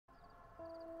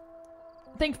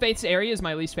think Faith's area is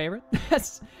my least favorite.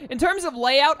 In terms of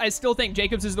layout, I still think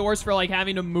Jacob's is the worst for, like,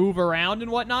 having to move around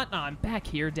and whatnot. Oh, I'm back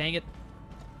here, dang it.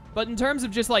 But in terms of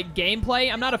just, like,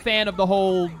 gameplay, I'm not a fan of the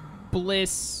whole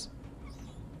bliss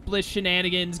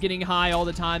shenanigans, getting high all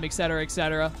the time, etc.,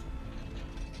 etc.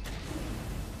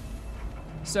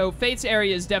 So Faith's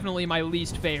area is definitely my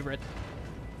least favorite.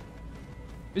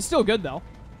 It's still good, though.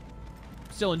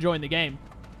 Still enjoying the game.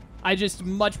 I just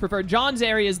much prefer... John's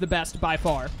area is the best by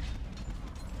far.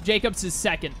 Jacob's is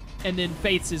second, and then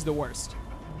Faith's is the worst.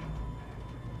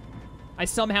 I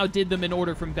somehow did them in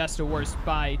order from best to worst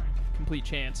by complete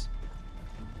chance.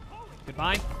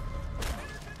 Goodbye.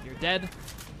 You're dead.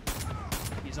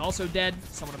 He's also dead.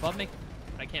 Someone above me,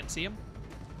 but I can't see him.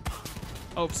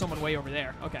 Oh, someone way over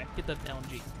there. Okay, get the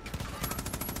LMG.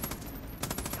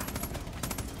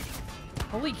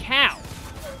 Holy cow.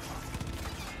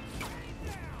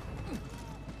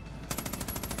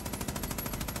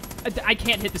 I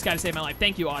can't hit this guy to save my life.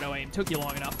 Thank you, auto-aim. Took you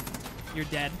long enough. You're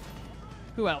dead.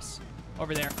 Who else?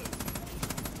 Over there.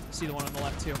 See the one on the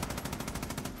left, too.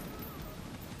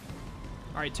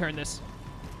 Alright, turn this.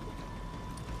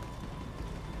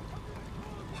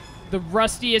 The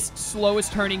rustiest,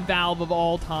 slowest turning valve of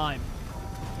all time.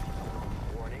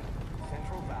 Warning,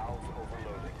 central valve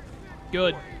overloading.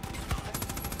 Good.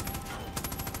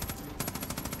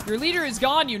 Your leader is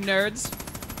gone, you nerds.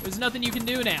 There's nothing you can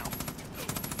do now.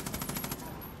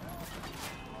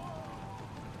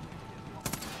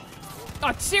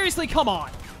 Oh, seriously, come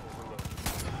on.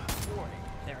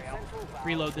 There we go.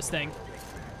 Reload this thing.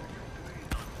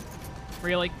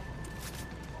 Really?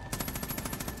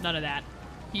 None of that.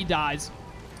 He dies.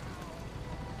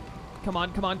 Come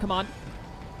on, come on, come on.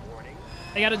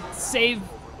 I gotta save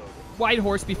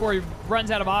Whitehorse before he runs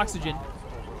out of oxygen.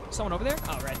 Someone over there?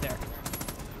 Oh, right there.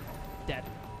 Dead.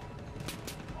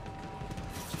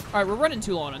 Alright, we're running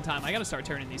too long on time. I gotta start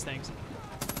turning these things.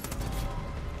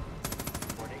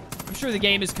 I'm sure the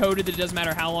game is coded that it doesn't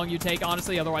matter how long you take,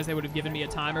 honestly. Otherwise, they would have given me a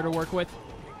timer to work with.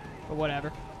 But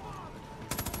whatever.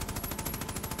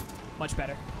 Much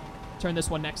better. Turn this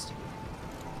one next.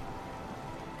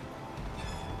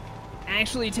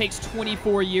 Actually, it takes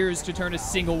 24 years to turn a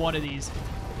single one of these.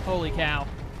 Holy cow.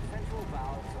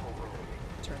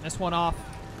 Turn this one off,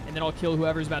 and then I'll kill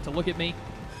whoever's about to look at me.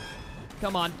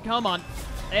 Come on, come on.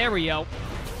 There we go.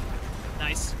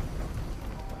 Nice.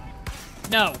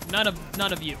 No, none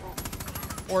of you.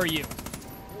 Or you.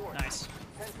 Nice.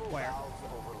 Where?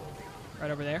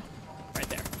 Right over there? Right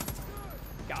there.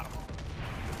 Got him.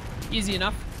 Easy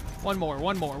enough. One more,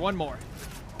 one more, one more.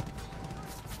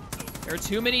 There are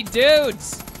too many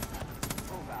dudes. Did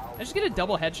I just get a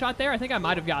double headshot there? I think I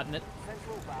might have gotten it.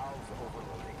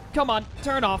 Come on,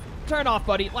 turn off. Turn off,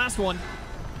 buddy. Last one.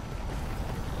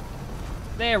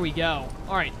 There we go.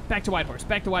 All right, back to Whitehorse.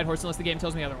 Back to Whitehorse unless the game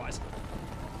tells me otherwise.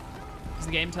 Is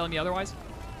the game telling me otherwise?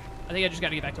 I think I just got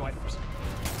to get back to Whitehorse.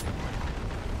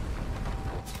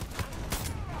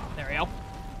 There we go.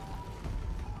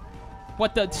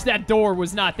 What the... That door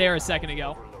was not there a second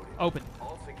ago. Open.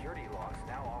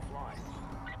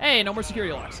 Hey, no more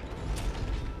security locks.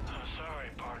 I'm sorry,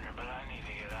 partner, but I need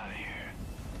to get out of here.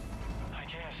 I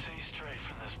can't see straight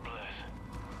from this bliss.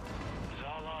 It's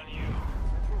all on you.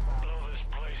 Blow this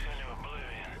place into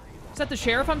oblivion. Is that the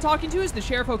sheriff I'm talking to? Is the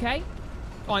sheriff okay?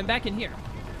 Oh, I'm back in here.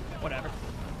 Whatever.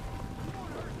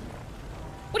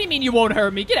 What do you mean you won't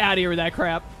hurt me? Get out of here with that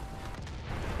crap.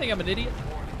 Think I'm an idiot?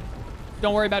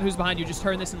 Don't worry about who's behind you. Just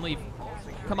turn this and leave.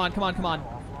 Come on, come on, come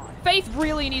on. Faith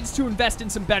really needs to invest in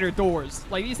some better doors.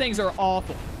 Like, these things are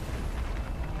awful.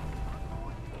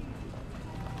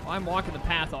 Well, I'm walking the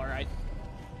path, all right.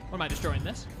 What am I destroying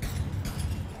this?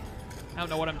 I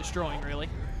don't know what I'm destroying, really.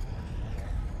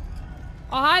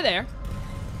 Oh, hi there.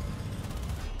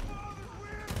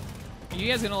 Are you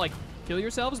guys gonna, like, kill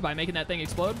yourselves by making that thing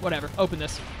explode? Whatever. Open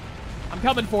this. I'm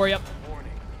coming for you.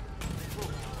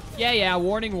 Yeah, yeah.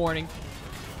 Warning, warning.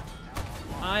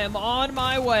 I am on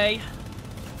my way.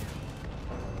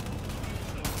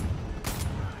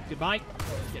 Goodbye.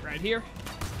 Get right here.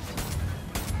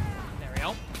 There we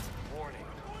go.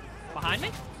 Behind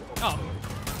me? Oh.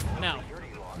 No.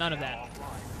 None of that.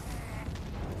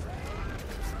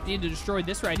 Need to destroy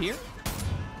this right here?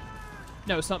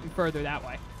 No, something further that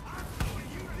way.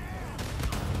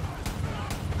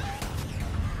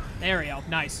 There we go.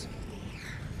 Nice.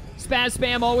 Spaz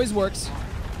spam always works.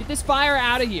 Get this fire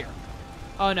out of here.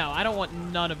 Oh, no. I don't want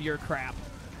none of your crap.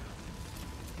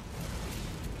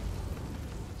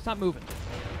 Stop moving.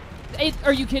 Hey,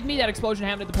 are you kidding me? That explosion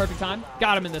happened at the perfect time.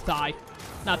 Got him in the thigh.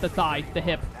 Not the thigh, the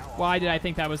hip. Why did I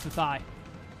think that was the thigh?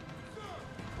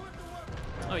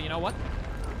 Oh, you know what?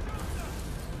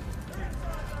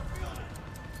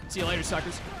 See you later,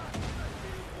 suckers.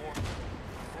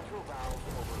 Central valves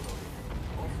overloaded.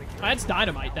 All security That's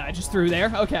dynamite that I just threw there.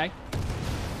 Okay.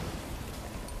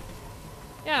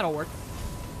 Yeah, it'll work.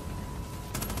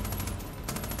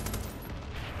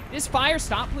 Is fire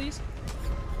stop, please?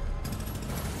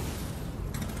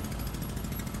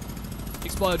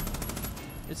 Explode.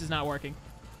 This is not working.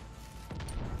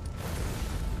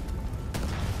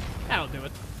 That'll do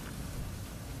it.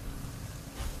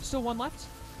 Still one left?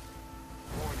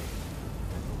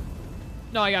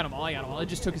 No, I got them all. I got them all. It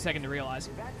just took a second to realize.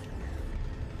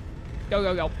 Go,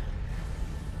 go, go.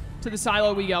 To the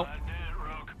silo we go. I did it,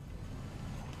 Rook.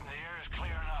 The air is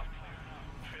clearing up.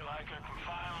 Feel like I can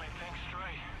finally think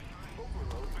straight.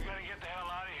 We gotta get the hell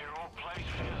out of here. Old place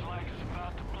feels like it's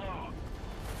about to blow.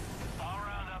 I'll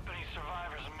round up any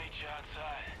survivors and meet you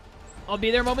outside. I'll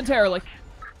be there momentarily.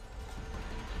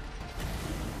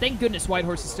 Thank goodness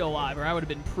Whitehorse is still alive, or I would have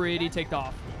been pretty ticked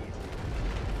off.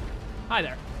 Hi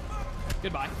there.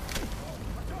 Goodbye.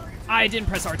 I didn't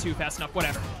press R2 fast enough.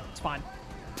 Whatever. It's fine.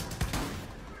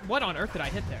 What on earth did I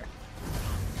hit there?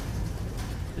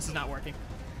 This is not working.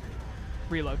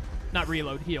 Reload. Not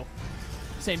reload. Heal.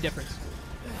 Same difference.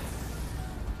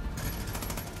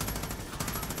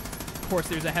 Of course,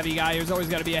 there's a heavy guy. There's always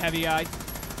got to be a heavy guy.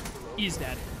 He's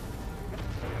dead.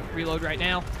 Reload right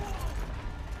now.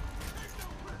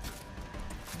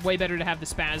 Way better to have the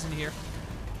spaz in here.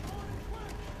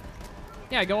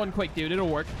 Yeah, go on quick, dude. It'll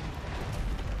work.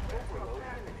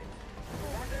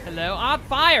 Hello? Ah,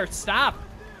 fire! Stop!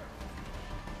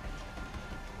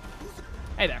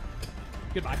 Hey there.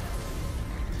 Goodbye.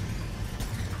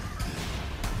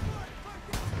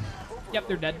 Yep,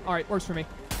 they're dead. Alright, works for me.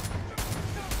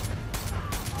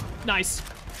 Nice.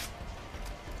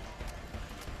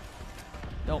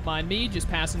 Don't mind me, just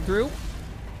passing through.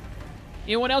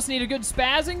 Anyone else need a good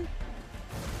spazzing?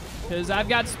 Because I've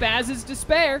got spazzes to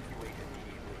spare.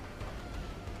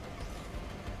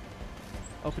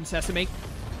 Open sesame.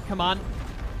 Come on.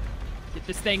 Get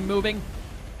this thing moving.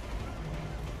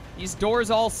 These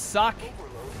doors all suck.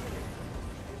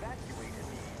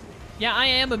 Yeah, I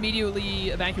am immediately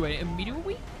evacuating.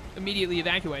 Immediately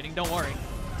evacuating. Don't worry.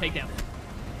 Take down.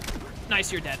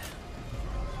 Nice, you're dead.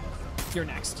 You're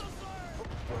next.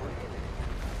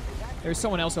 There's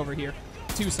someone else over here.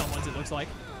 Two someones, it looks like.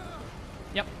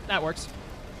 Yep, that works.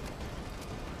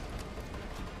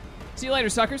 See you later,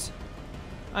 suckers.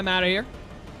 I'm out of here.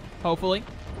 Hopefully.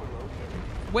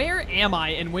 Where am I,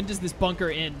 and when does this bunker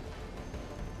end?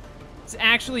 It's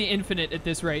actually infinite at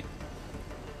this rate.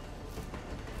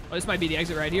 Oh, this might be the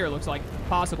exit right here, it looks like.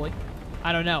 Possibly.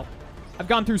 I don't know. I've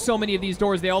gone through so many of these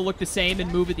doors, they all look the same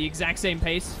and move at the exact same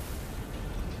pace.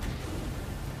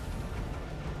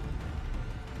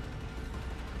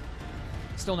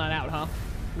 Still not out, huh?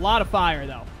 A lot of fire,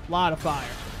 though. A lot of fire.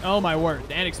 Oh, my word.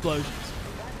 And explosions.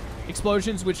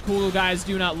 Explosions which cool guys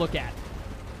do not look at.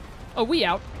 Oh, we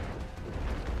out.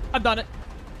 I've done it.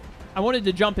 I wanted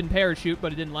to jump and parachute,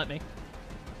 but it didn't let me.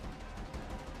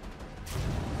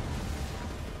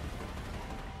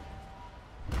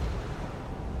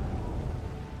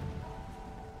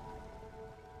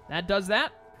 That does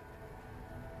that.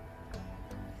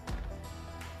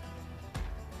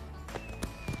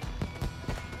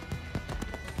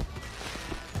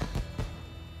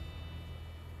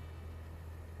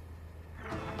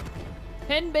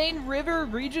 Henbane River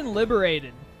region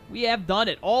liberated. We have done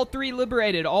it. All three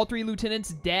liberated. All three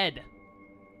lieutenants dead.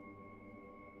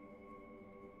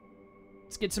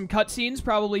 Let's get some cutscenes.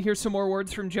 Probably hear some more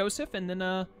words from Joseph, and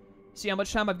then see how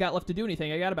much time I've got left to do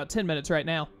anything. I got about 10 minutes right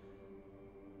now.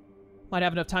 Might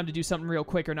have enough time to do something real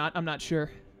quick or not. I'm not sure.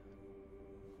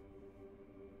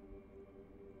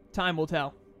 Time will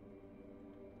tell.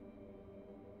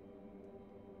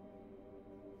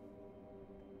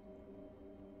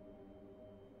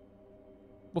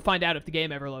 We'll find out if the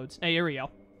game ever loads. Hey, here we go.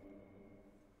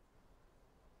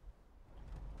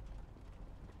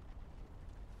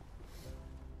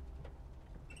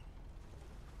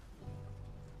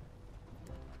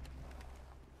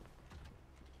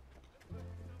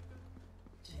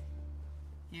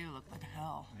 You look like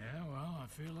hell. Yeah, well, I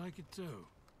feel like it too.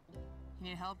 You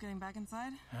need help getting back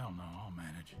inside? Hell no, I'll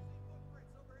manage.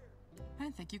 I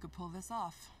didn't think you could pull this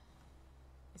off.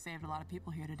 You saved a lot of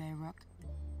people here today, Rook.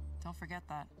 Don't forget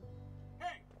that.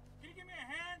 Hey, can you give me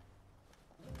a hand?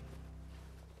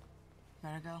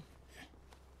 Better go.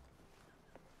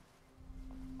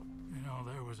 You know,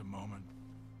 there was a moment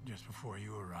just before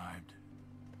you arrived.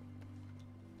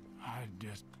 I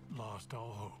just lost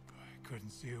all hope. I couldn't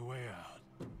see a way out.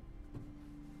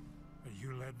 But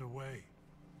you led the way.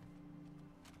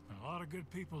 A lot of good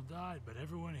people died, but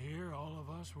everyone here, all of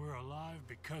us, we're alive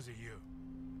because of you.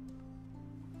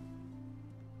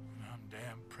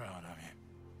 damn proud of you.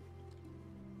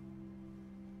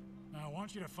 Now, I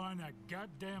want you to find that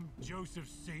goddamn Joseph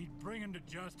Seed, bring him to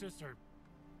justice, or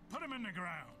put him in the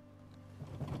ground.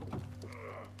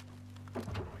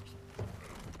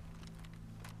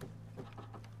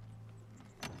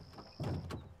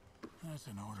 That's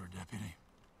an order, Deputy.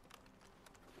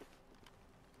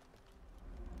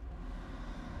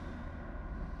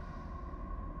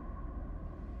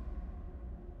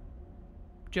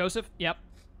 Joseph? Yep.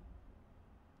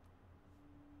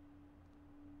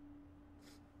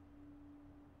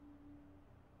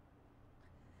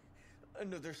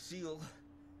 Another seal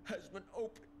has been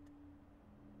opened.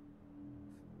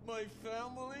 My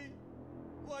family,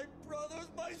 my brothers,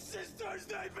 my sisters,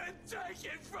 they've been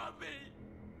taken from me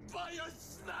by a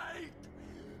snake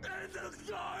in the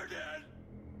garden.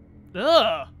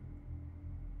 Ugh.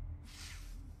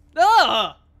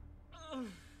 Ugh.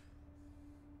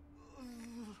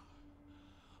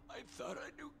 I thought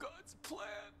I knew God's plan.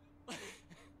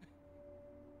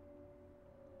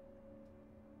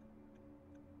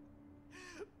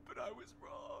 But I was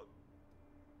wrong.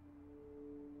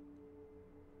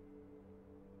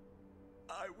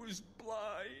 I was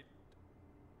blind.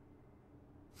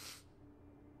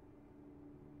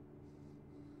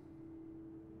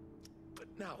 But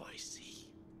now I see.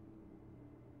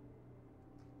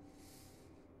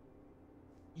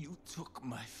 You took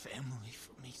my family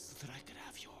from me so that I could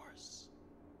have yours.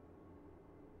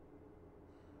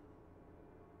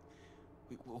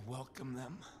 We will welcome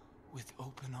them with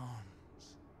open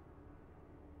arms.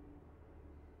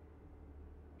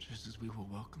 Just as we will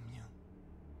welcome you.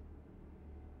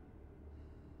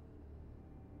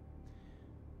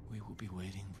 We will be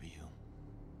waiting for you.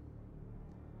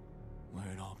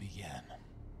 Where it all began.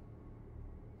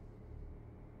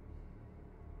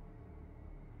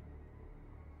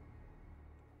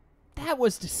 That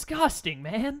was disgusting,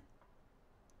 man.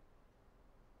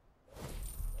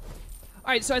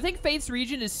 Alright, so I think Faith's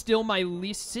region is still my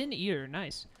least... Sin Eater,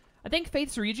 nice. I think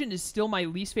Faith's region is still my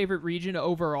least favorite region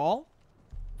overall.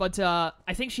 But,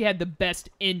 I think she had the best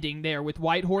ending there with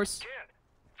Whitehorse. Kid,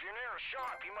 if you're near a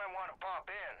shop, you might want to pop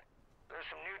in. There's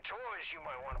some new toys you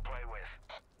might want to play with.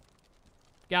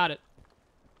 Got it.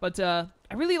 But,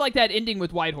 I really like that ending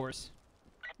with Whitehorse.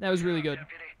 That was really good.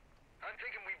 Deputy, I'm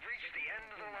thinking we've reached the end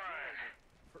of the line.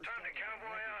 Time to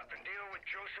cowboy up and deal with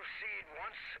Joseph Seed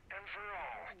once and for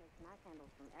all.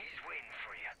 He's waiting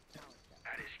for you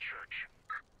at his church.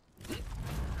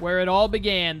 Where it all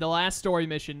began, the last story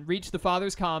mission. Reach the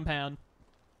father's compound.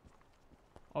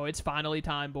 Oh, it's finally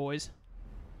time, boys.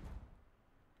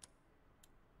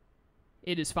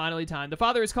 It is finally time. The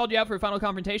father has called you out for a final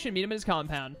confrontation. Meet him at his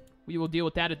compound. We will deal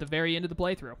with that at the very end of the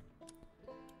playthrough.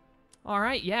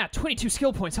 Alright, yeah. 22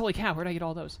 skill points. Holy cow, where'd I get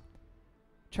all those?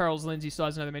 Charles Lindsay still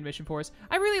has another main mission for us.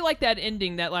 I really like that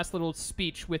ending, that last little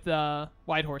speech with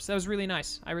Whitehorse. That was really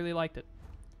nice. I really liked it.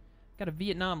 Got a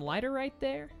Vietnam lighter right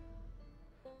there.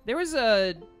 There was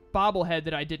a bobblehead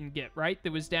that I didn't get, right?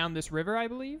 That was down this river, I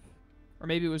believe? Or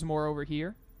maybe it was more over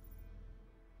here.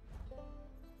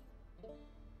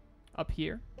 Up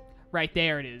here? Right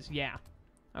there it is, yeah.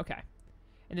 Okay.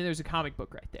 And then there's a comic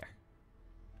book right there.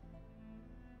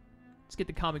 Let's get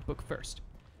the comic book first.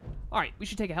 Alright, we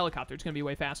should take a helicopter. It's going to be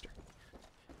way faster.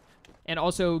 And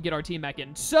also get our team back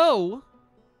in. So,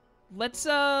 let's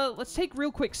take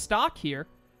real quick stock here.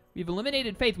 We've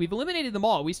eliminated Faith. We've eliminated them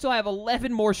all. We still have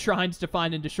 11 more shrines to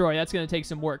find and destroy. That's going to take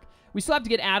some work. We still have to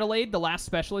get Adelaide, the last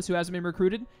specialist who hasn't been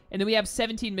recruited. And then we have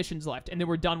 17 missions left. And then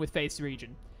we're done with Faith's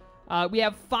region. We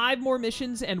have 5 more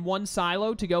missions and 1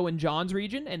 silo to go in John's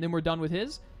region. And then we're done with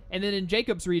his. And then in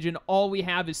Jacob's region, all we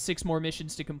have is 6 more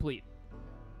missions to complete.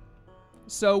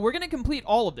 So we're going to complete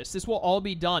all of this. This will all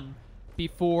be done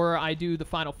before I do the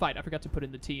final fight. I forgot to put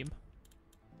in the team.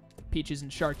 Peaches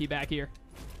and Sharky back here.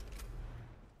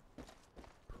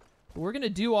 We're going to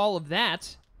do all of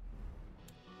that.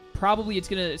 Probably it's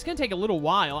going to take a little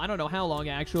while. I don't know how long,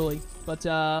 actually. But,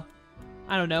 I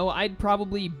don't know. I'd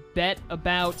probably bet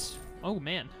about... Oh,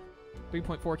 man.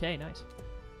 3.4K. Nice.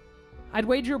 I'd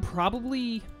wager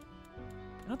probably...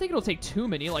 I don't think it'll take too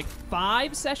many. Like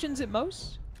 5 sessions at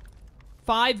most?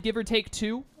 5, give or take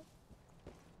 2.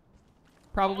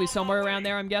 Probably somewhere around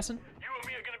there, I'm guessing. You and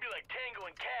me are gonna be like Tango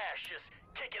and Cash, just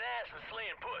kicking ass and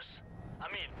slaying puss.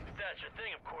 I mean, if that's your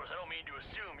thing, of course. I don't mean to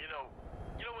assume. You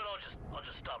know what? I'll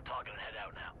just stop talking and head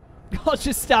out now. I'll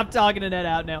just stop talking and head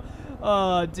out now.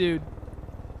 Oh, dude.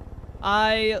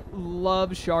 I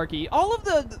love Sharky. All of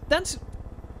that's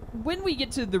when we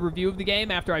get to the review of the game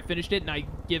after I finished it and I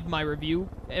give my review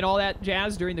and all that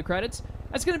jazz during the credits.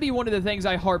 That's going to be one of the things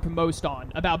I harp most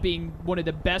on about being one of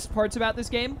the best parts about this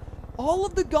game. all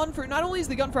of the gun for... Not only is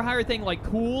the gun for hire thing, like,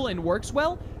 cool and works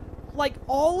well, like,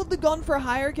 all of the gun for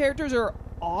hire characters are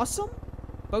awesome.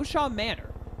 Beauchamp Manor.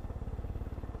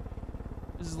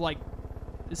 This is, like...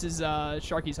 This is,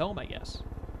 Sharky's home, I guess.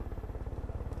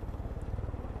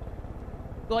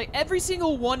 But, like, every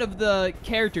single one of the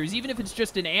characters, even if it's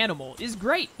just an animal, is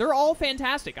great. They're all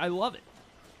fantastic. I love it.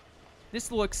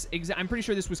 This looks... I'm pretty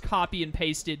sure this was copy and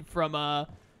pasted from,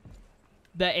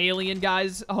 the alien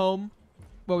guy's home.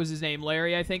 What was his name?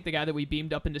 Larry, I think. The guy that we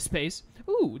beamed up into space.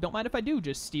 Ooh, don't mind if I do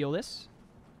just steal this.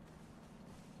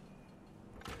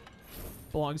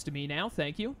 Belongs to me now.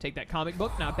 Thank you. Take that comic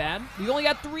book. Not bad. We've only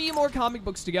got 3 more comic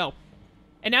books to go.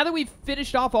 And now that we've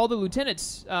finished off all the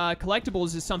lieutenants,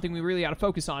 collectibles is something we really ought to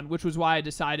focus on, which was why I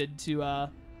decided to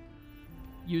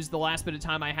use the last bit of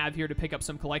time I have here to pick up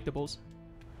some collectibles.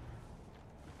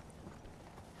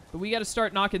 But we got to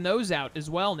start knocking those out as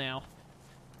well now.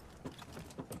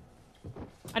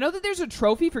 I know that there's a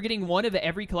trophy for getting one of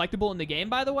every collectible in the game,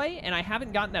 by the way, and I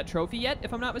haven't gotten that trophy yet,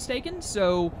 if I'm not mistaken,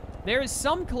 so there is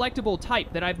some collectible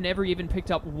type that I've never even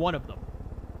picked up one of them.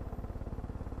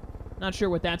 Not sure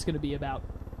what that's going to be about.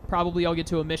 Probably I'll get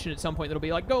to a mission at some point that'll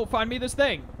be like, go find me this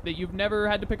thing that you've never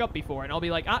had to pick up before, and I'll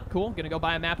be like, ah, cool, gonna go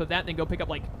buy a map of that and then go pick up,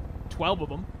 like, 12 of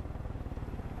them.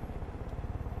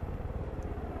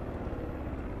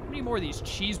 How many more of these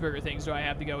cheeseburger things do I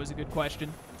have to go is a good question.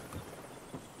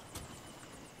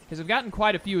 Because I've gotten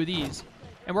quite a few of these.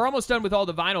 And we're almost done with all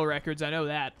the vinyl records, I know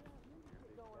that.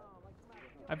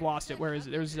 I've lost it. Where is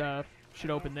it? There's, should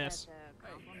open this.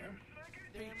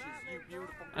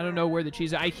 I don't know where the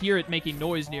cheese is. I hear it making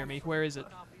noise near me. Where is it?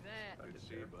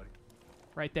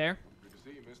 Right there?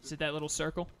 Is it that little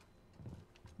circle?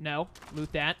 No.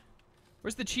 Loot that.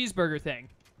 Where's the cheeseburger thing?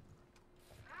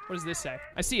 What does this say?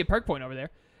 I see a perk point over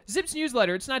there. Zip's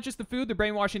newsletter. It's not just the food, the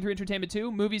brainwashing through entertainment too.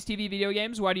 Movies, TV, video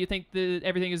games. Why do you think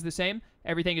everything is the same?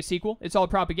 Everything is sequel. It's all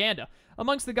propaganda.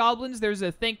 Amongst the goblins, there's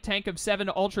a think tank of 7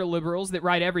 ultra-liberals that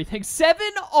write everything. 7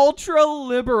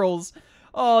 ultra-liberals!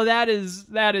 Oh, that is,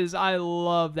 I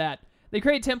love that. They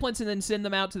create templates and then send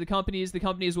them out to the companies. The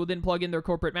companies will then plug in their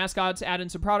corporate mascots, add in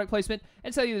some product placement,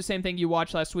 and sell you the same thing you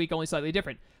watched last week, only slightly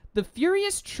different. The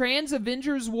Furious Trans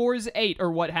Avengers Wars 8, or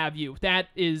what have you. That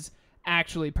is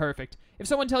actually perfect. If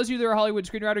someone tells you they're a Hollywood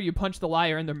screenwriter, you punch the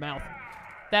liar in their mouth.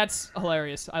 That's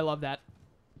hilarious. I love that.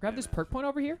 Grab this perk point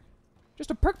over here.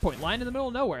 Just a perk point lying in the middle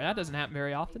of nowhere. That doesn't happen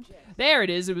very often. There it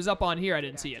is. It was up on here. I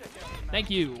didn't see it. Thank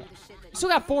you. Still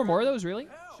got 4 more of those, really?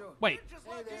 Wait.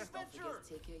 What?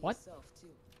 What's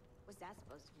that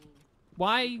supposed to mean?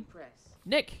 Why?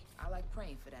 Nick. I like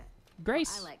praying for that.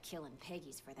 Grace. I like killing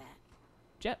piggies for that.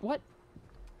 Jet, what?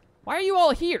 Why are you all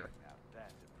here?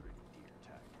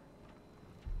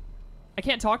 I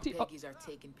can't talk to you. Peggies are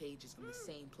taking pages from the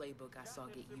same playbook I saw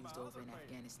get used over in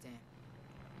Afghanistan.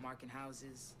 Marking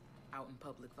houses, out in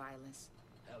public violence.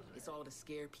 It's all to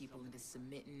scare people into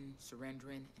submitting,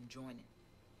 surrendering, and joining.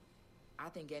 I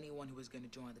think anyone who is going to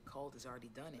join the cult has already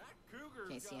done it.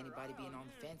 Can't see anybody being on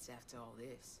the fence after all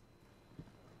this.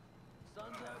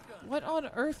 What on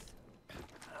earth?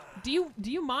 Do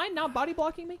you mind not body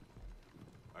blocking me?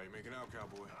 How you making out,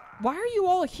 cowboy? Why are you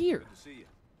all here? Good to see you.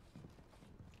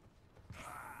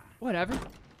 Whatever.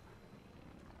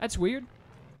 That's weird.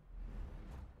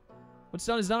 What's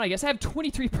done is done, I guess. I have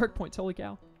 23 perk points. Holy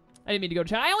cow. I didn't mean to go to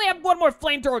chat. I only have 1 more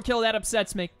flamethrower kill. That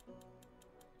upsets me.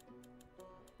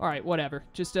 Alright, whatever.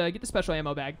 Just get the special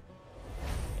ammo bag.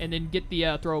 And then get the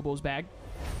throwables bag.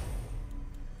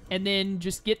 And then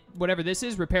just get whatever this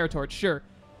is. Repair torch, sure.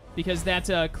 Because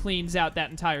that cleans out that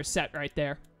entire set right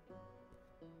there.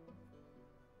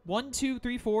 1, 2,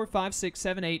 3, 4, 5, 6,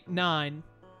 7, 8, 9...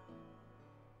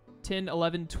 10,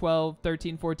 11, 12,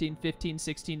 13, 14, 15,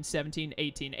 16, 17,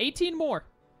 18. 18 more.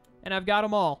 And I've got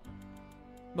them all.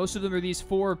 Most of them are these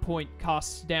 4-point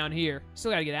costs down here.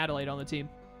 Still gotta get Adelaide on the team.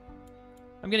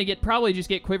 I'm gonna probably just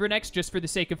get Quiver next just for the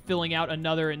sake of filling out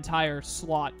another entire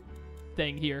slot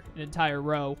thing here. An entire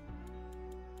row.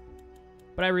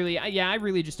 But I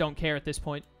really just don't care at this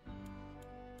point.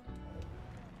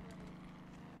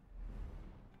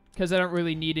 Because I don't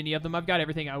really need any of them. I've got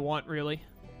everything I want, really.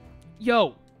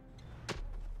 Yo!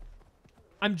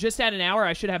 I'm just at an hour.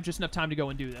 I should have just enough time to go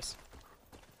and do this.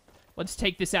 Let's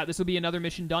take this out. This will be another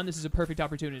mission done. This is a perfect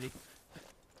opportunity.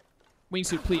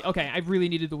 Wingsuit, please. Okay, I really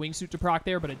needed the wingsuit to proc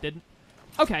there, but it didn't.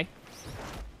 Okay.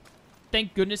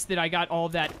 Thank goodness that I got all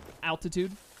of that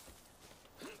altitude.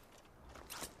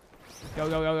 Go,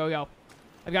 go, go, go, go.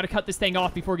 I've got to cut this thing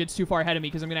off before it gets too far ahead of me,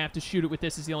 because I'm going to have to shoot it with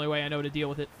this. Is the only way I know to deal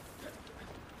with it.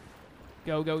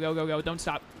 Go, go, go, go, go. Don't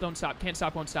stop. Don't stop. Can't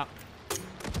stop, won't stop.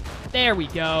 There we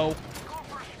go.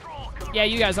 Yeah,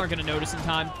 you guys aren't going to notice in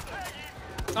time.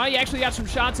 Oh, you actually got some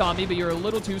shots on me, but you're a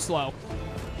little too slow.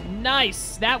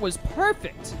 Nice. That was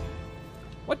perfect.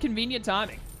 What convenient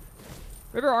timing.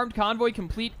 River Armed Convoy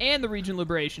complete and the region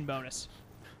liberation bonus.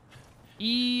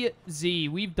 Easy.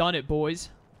 We've done it, boys.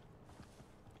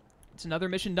 It's another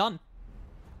mission done.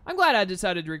 I'm glad I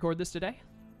decided to record this today.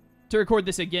 To record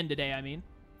this again today, I mean.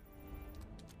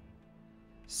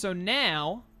 So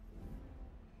now,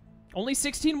 only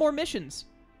 16 more missions.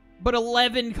 But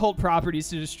 11 cult properties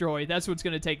to destroy. That's what's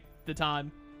going to take the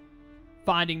time.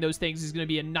 Finding those things is going to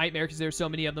be a nightmare because there's so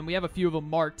many of them. We have a few of them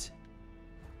marked.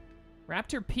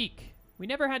 Raptor Peak. We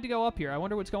never had to go up here. I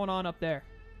wonder what's going on up there.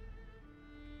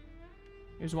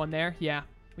 Here's one there. Yeah.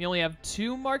 We only have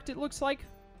 2 marked, it looks like.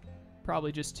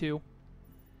 Probably just 2.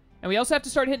 And we also have to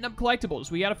start hitting up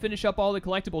collectibles. We got to finish up all the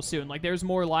collectibles soon. Like, there's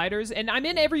more lighters. And I'm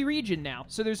in every region now.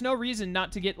 So there's no reason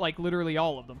not to get, like, literally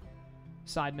all of them.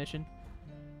 Side mission.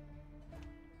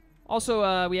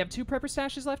 Also, we have 2 prepper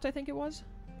stashes left, I think it was.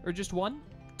 Or just 1?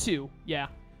 2, yeah.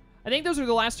 I think those are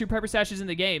the last 2 prepper stashes in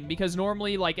the game, because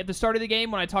normally, like, at the start of the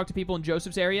game, when I talk to people in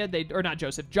Joseph's area, or not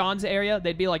Joseph, John's area,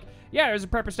 they'd be like, yeah, there's a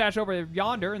prepper stash over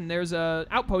yonder, and there's a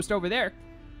outpost over there.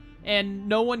 And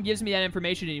no one gives me that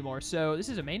information anymore, so this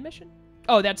is a main mission?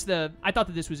 Oh, that's the... I thought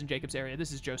that this was in Jacob's area.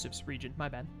 This is Joseph's region. My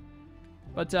bad.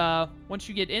 But, once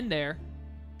you get in there,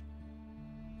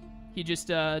 he just,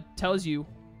 tells you...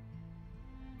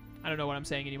 I don't know what I'm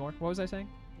saying anymore. What was I saying?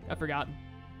 I've forgotten.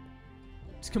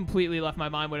 It's completely left my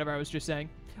mind whatever I was just saying.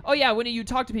 Oh, yeah, when you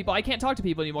talk to people, I can't talk to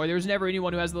people anymore. There's never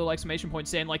anyone who has the little exclamation point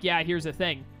saying, like, yeah, here's the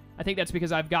thing. I think that's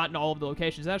because I've gotten all of the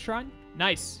locations. Is that a shrine?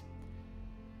 Nice.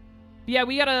 But yeah,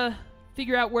 we gotta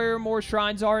figure out where more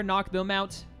shrines are and knock them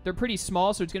out. They're pretty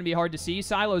small, so it's gonna be hard to see.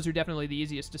 Silos are definitely the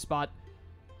easiest to spot.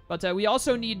 But we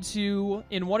also need to,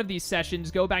 in one of these sessions,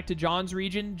 go back to John's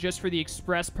region just for the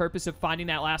express purpose of finding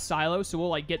that last silo. So we'll,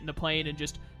 like, get in the plane and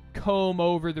just comb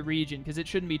over the region, because it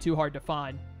shouldn't be too hard to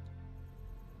find.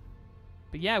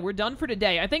 But yeah, we're done for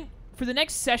today. I think for the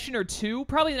next session or 2,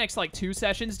 probably the next, like, 2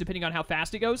 sessions, depending on how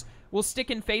fast it goes, we'll stick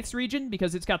in Faith's region,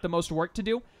 because it's got the most work to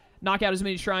do. Knock out as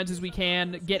many shrines as we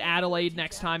can. Get Adelaide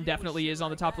next time, definitely is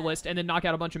on the top of the list. And then knock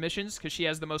out a bunch of missions, because she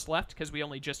has the most left, because we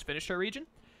only just finished her region.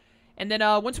 And then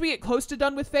once we get close to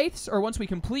done with Faith's, or once we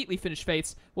completely finish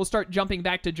Faith's, we'll start jumping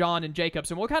back to John and Jacob's.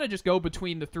 And we'll kind of just go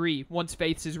between the 3 once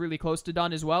Faith's is really close to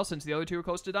done as well, since the other 2 are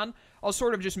close to done. I'll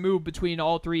sort of just move between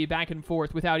all 3 back and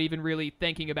forth without even really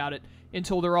thinking about it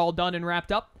until they're all done and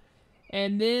wrapped up.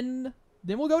 And then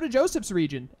we'll go to Joseph's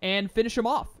region and finish them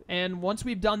off. And once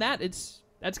we've done that,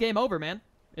 that's game over, man.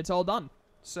 It's all done.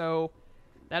 So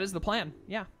that is the plan.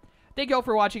 Yeah. Thank you all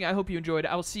for watching. I hope you enjoyed.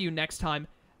 I will see you next time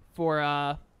for...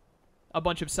 a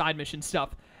bunch of side mission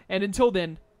stuff. And until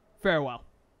then, farewell.